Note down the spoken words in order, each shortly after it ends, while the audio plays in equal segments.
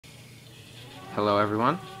Hello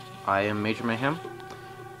everyone, I am Major Mayhem,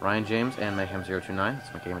 Ryan James, and Mayhem029.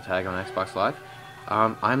 That's my gamer tag on Xbox Live.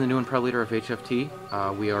 I'm the new and proud leader of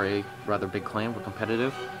HFT. We are a rather big clan, we're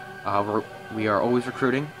competitive. We are always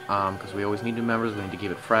recruiting, because we always need new members, we need to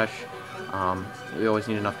keep it fresh. We always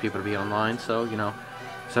need enough people to be online, so,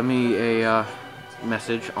 send me a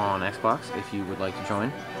message on Xbox if you would like to join.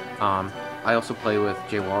 I also play with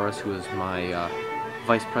Jay Walrus, who is my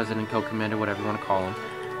vice president, co-commander, whatever you want to call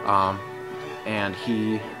him. And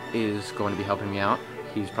he is going to be helping me out.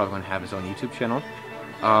 He's probably going to have his own YouTube channel.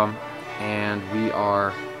 And we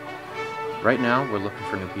are, right now, we're looking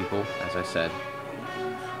for new people, as I said.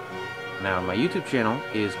 Now, my YouTube channel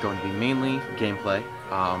is going to be mainly gameplay,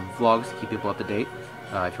 vlogs to keep people up to date.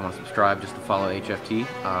 If you want to subscribe, just to follow HFT,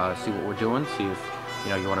 see what we're doing, see if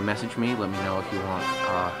you want to message me, let me know if you want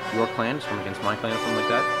your clan to swim against my clan or something like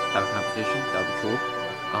that, have a competition, that would be cool.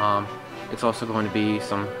 It's also going to be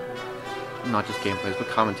some, not just gameplays, but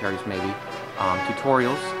commentaries maybe.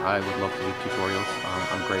 Tutorials, I would love to do tutorials.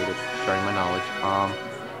 I'm great at sharing my knowledge.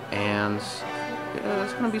 And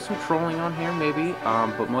there's going to be some trolling on here maybe,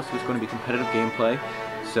 but most of it's going to be competitive gameplay.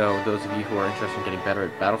 So those of you who are interested in getting better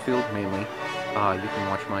at Battlefield, mainly, you can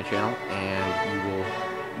watch my channel, and you will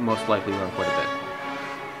most likely learn quite a bit.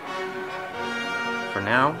 For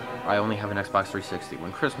now, I only have an Xbox 360.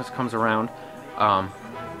 When Christmas comes around,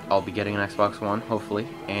 I'll be getting an Xbox One, hopefully,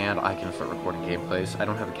 and I can start recording gameplays. I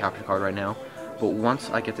don't have a capture card right now, but once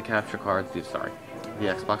I get the capture card, the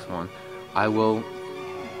Xbox One, I will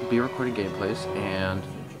be recording gameplays, and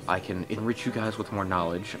I can enrich you guys with more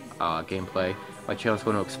knowledge, gameplay. My channel's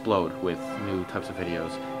going to explode with new types of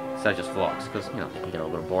videos, instead of just vlogs, because, they can get a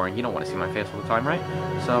little boring. You don't want to see my face all the time, right?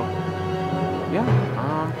 So, yeah,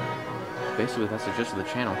 basically that's the gist of the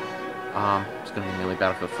channel. It's going to be mainly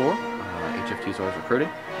Battlefield 4, HFT's always recruiting,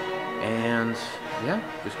 and yeah,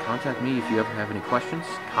 just contact me if you ever have any questions,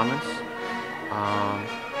 comments,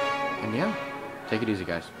 and yeah, take it easy,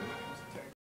 guys.